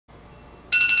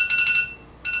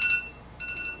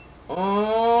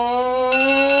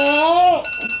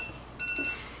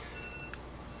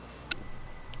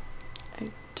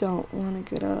Don't want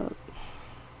to get up.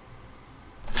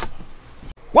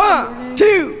 1,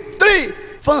 2, 3,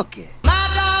 funk it. My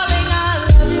darling, I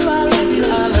love you, I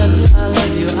love you, I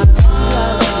love you, I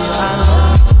love you, I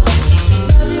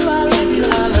love you,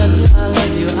 I love you, I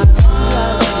love you.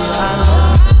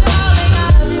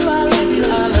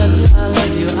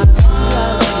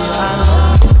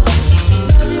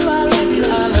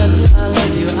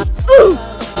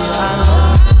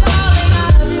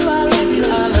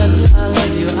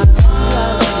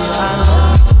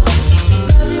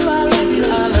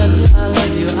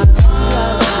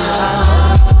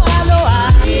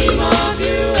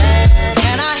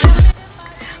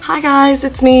 Hi guys,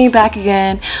 it's me back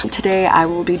again. Today I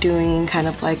will be doing kind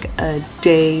of like a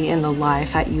day in the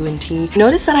life at UNT.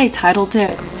 Notice that I titled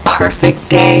it Perfect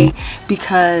Day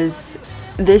because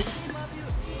this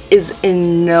is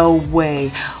in no way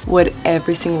what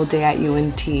every single day at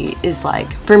UNT is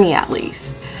like, for me at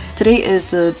least. Today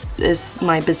is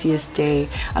my busiest day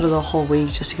out of the whole week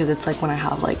just because it's like when I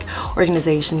have like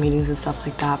organization meetings and stuff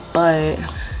like that. But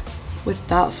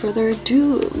without further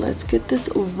ado, let's get this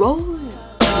rolling.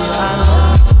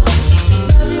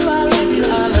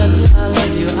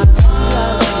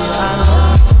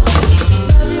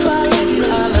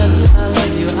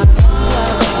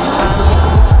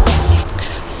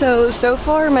 So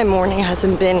far my morning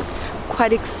hasn't been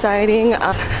quite exciting.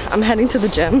 I'm heading to the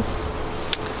gym.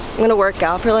 I'm gonna work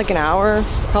out for like an hour,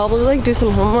 probably like do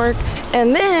some homework,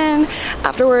 and then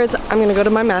afterwards I'm gonna go to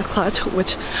my math class,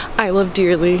 which I love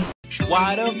dearly.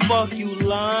 Why the fuck you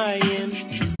lying?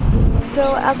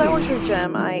 So as I went to the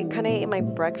gym, I kind of ate my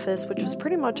breakfast, which was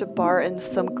pretty much a bar and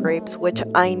some grapes, which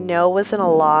I know wasn't a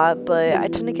lot, but I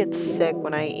tend to get sick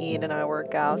when I eat and I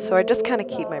work out, so I just kind of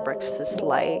keep my breakfast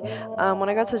light. When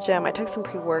I got to the gym, I took some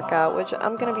pre-workout, which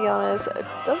I'm gonna be honest, it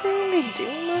doesn't really do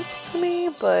much to me,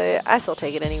 but I still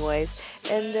take it anyways.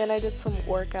 And then I did some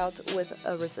workout with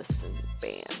a resistance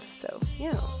band, so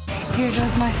yeah. Here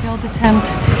goes my failed attempt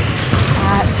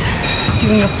at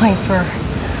doing a plank for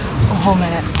a whole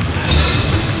minute.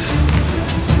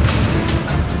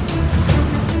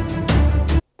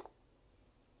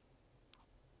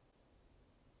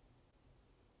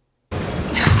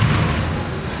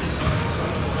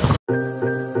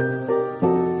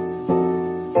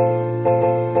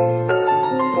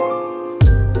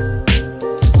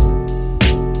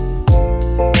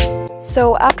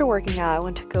 So after working out, I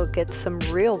went to go get some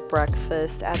real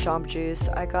breakfast at Jamba Juice.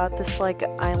 I got this like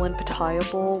island pitaya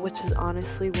bowl, which is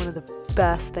honestly one of the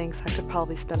best things I could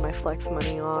probably spend my flex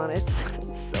money on. It's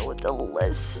so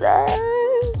delicious.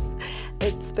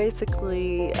 It's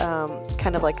basically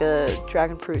kind of like a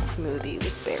dragon fruit smoothie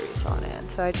with berries on it.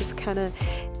 And so I just kind of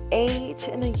ate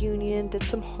in the Union, did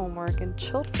some homework, and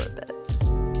chilled for a bit.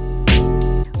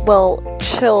 Well,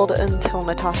 chilled until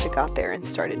Natasha got there and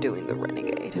started doing the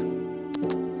renegade.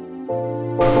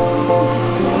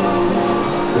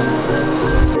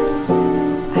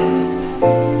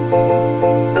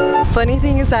 Funny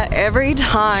thing is that every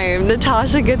time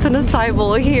Natasha gets an acai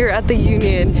bowl here at the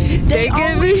Union, they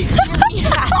give me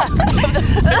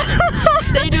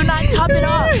They do not top it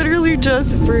off. literally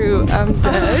just fruit. I'm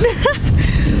dead.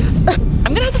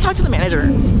 I'm gonna have to talk to the manager.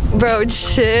 Bro,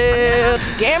 chill.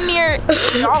 Damn near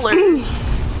 $8.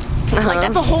 Like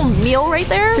that's a whole meal right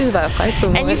there. She's about to fight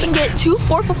someone. And you can get 2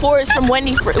 4-for-4s from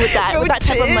Wendy with that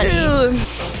type of money.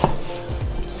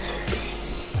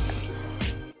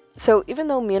 So even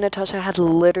though me and Natasha had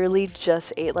literally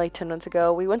just ate like 10 minutes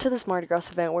ago, we went to this Mardi Gras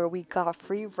event where we got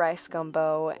free rice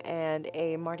gumbo and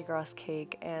a Mardi Gras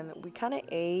cake, and we kind of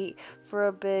ate for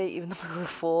a bit even though we were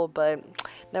full, but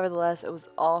nevertheless it was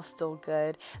all still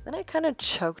good. Then I kind of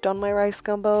choked on my rice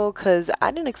gumbo because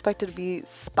I didn't expect it to be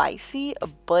spicy,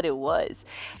 but it was.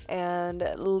 And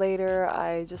later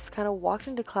I just kind of walked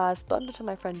into class, bumped into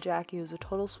my friend Jackie, who's a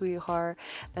total sweetheart,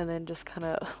 and then just kind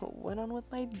of went on with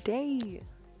my day.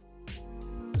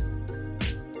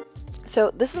 So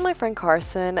this is my friend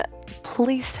Carson.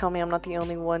 Please tell me I'm not the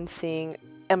only one seeing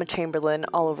Emma Chamberlain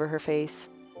all over her face.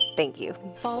 Thank you.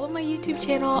 Follow my YouTube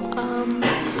channel.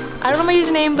 I don't know my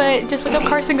username, but just look up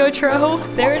Carson Gautreaux.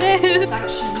 There it is.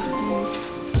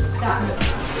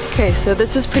 Okay, so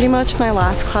this is pretty much my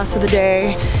last class of the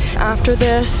day. After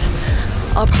this,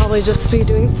 I'll probably just be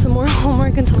doing some more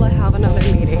homework until I have another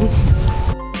meeting.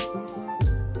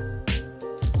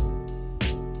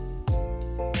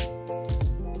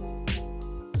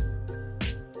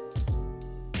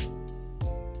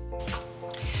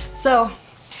 So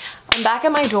I'm back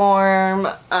at my dorm.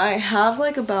 I have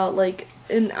like about like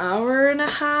an hour and a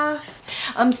half.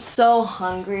 I'm so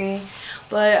hungry,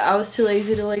 but I was too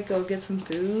lazy to like go get some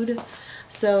food.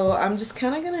 So I'm just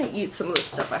kind of gonna eat some of the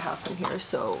stuff I have in here.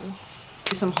 So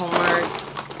do some homework.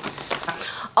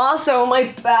 Also,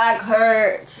 my back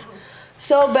hurts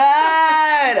so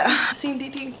bad.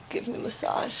 CMDT, give me a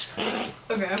massage.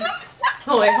 Okay.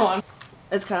 Oh wait, hold on.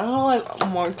 It's kind of like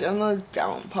more down the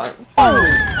down part.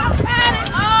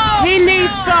 He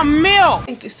needs some milk.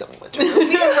 Thank you so much. What did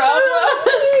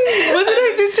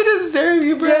I do to deserve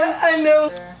you, bro? Yeah, I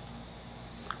know.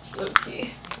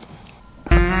 Okay.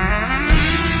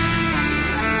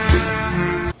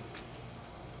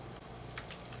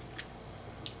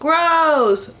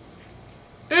 Gross.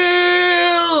 Ew.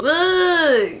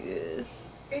 Ugh.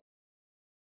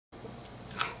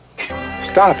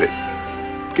 Stop it.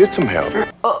 Get some help.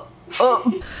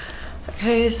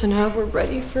 Okay, so now we're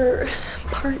ready for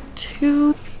part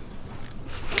 2.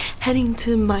 Heading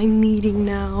to my meeting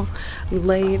now. I'm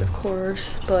late, of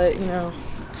course, but you know,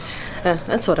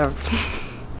 that's whatever.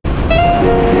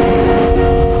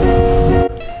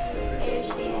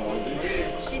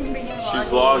 She's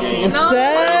vlogging. No.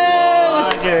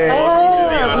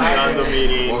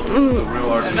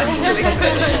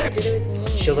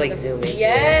 She'll like zoom in.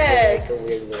 Yes.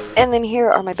 And then here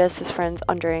are my bestest friends,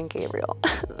 Andre and Gabriel.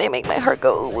 They make my heart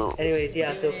go woo. Anyways,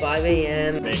 yeah, so 5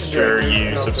 a.m. Make sure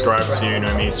you subscribe to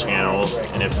Noemi's channel,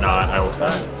 and if not, I will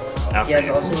film after Yes,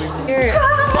 you. also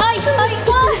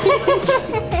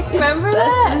Remember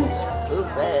that?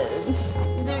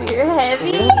 Dude, you're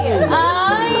heavy.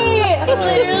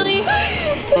 Literally.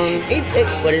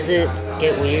 what is it?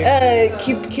 Get weird?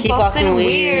 Keep Austin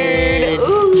weird.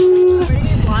 Ooh.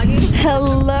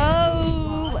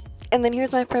 Hello. And then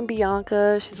here's my friend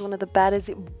Bianca. She's one of the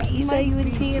baddest bees at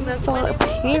UNT, and that's on a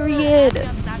period.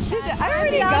 I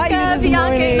already got you this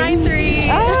morning.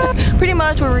 93. Pretty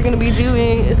much what we're gonna be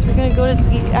doing is we're gonna go to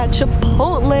eat at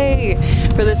Chipotle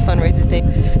for this fundraiser thing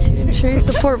to tree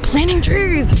support planting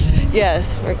trees.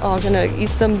 Yes, we're all gonna eat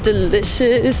some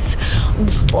delicious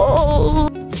bowls.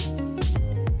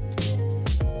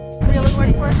 What are you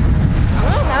looking for?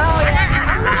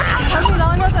 I don't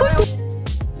know.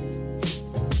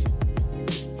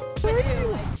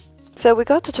 So we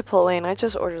got to Chipotle and I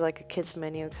just ordered like a kid's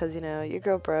menu because, you know, your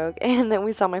girl broke. And then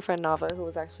we saw my friend Nava, who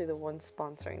was actually the one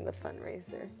sponsoring the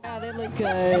fundraiser. Yeah, they look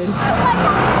good.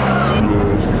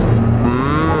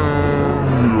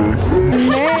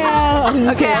 Yeah.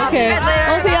 Okay.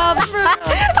 We'll see y'all.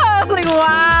 I was like,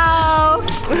 wow.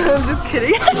 I'm just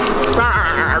kidding.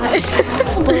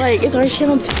 But like, it's our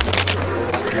channel too.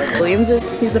 Williams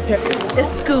he's the parent.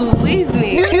 Squeeze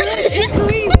me.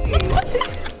 Squeeze me.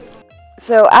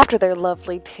 So after their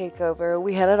lovely takeover,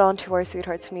 we headed on to our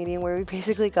Sweethearts meeting where we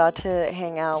basically got to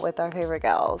hang out with our favorite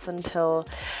gals until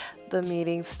the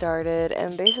meeting started.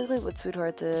 And basically what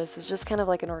Sweethearts is just kind of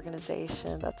like an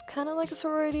organization that's kind of like a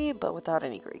sorority but without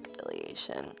any Greek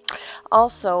affiliation.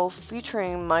 Also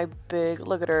featuring my big,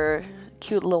 look at her,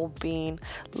 cute little bean,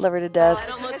 love her to death.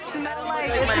 It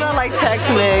smelled like Chex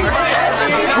Mix.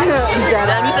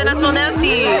 Damn, you said I smell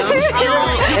nasty.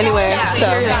 Anyway, so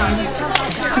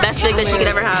Best big that she could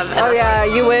ever have. oh yeah,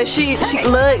 you wish. She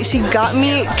look, she got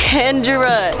me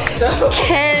Kendra.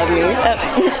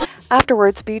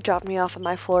 Afterwards, B dropped me off at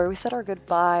my floor. We said our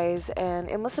goodbyes, and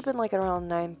it must have been like around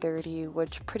 9:30,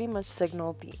 which pretty much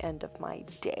signaled the end of my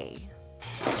day.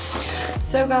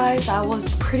 So guys, that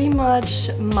was pretty much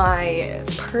my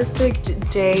perfect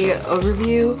day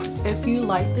overview. If you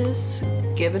like this,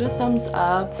 give it a thumbs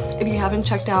up. If you haven't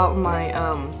checked out my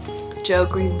Joe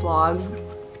Green vlog,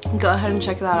 go ahead and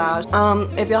check that out.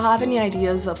 If y'all have any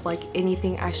ideas of like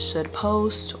anything I should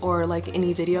post or like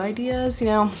any video ideas, you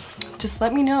know, just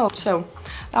let me know. So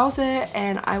that was it,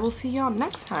 and I will see y'all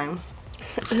next time.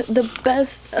 The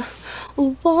best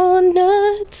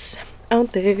walnuts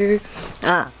out there.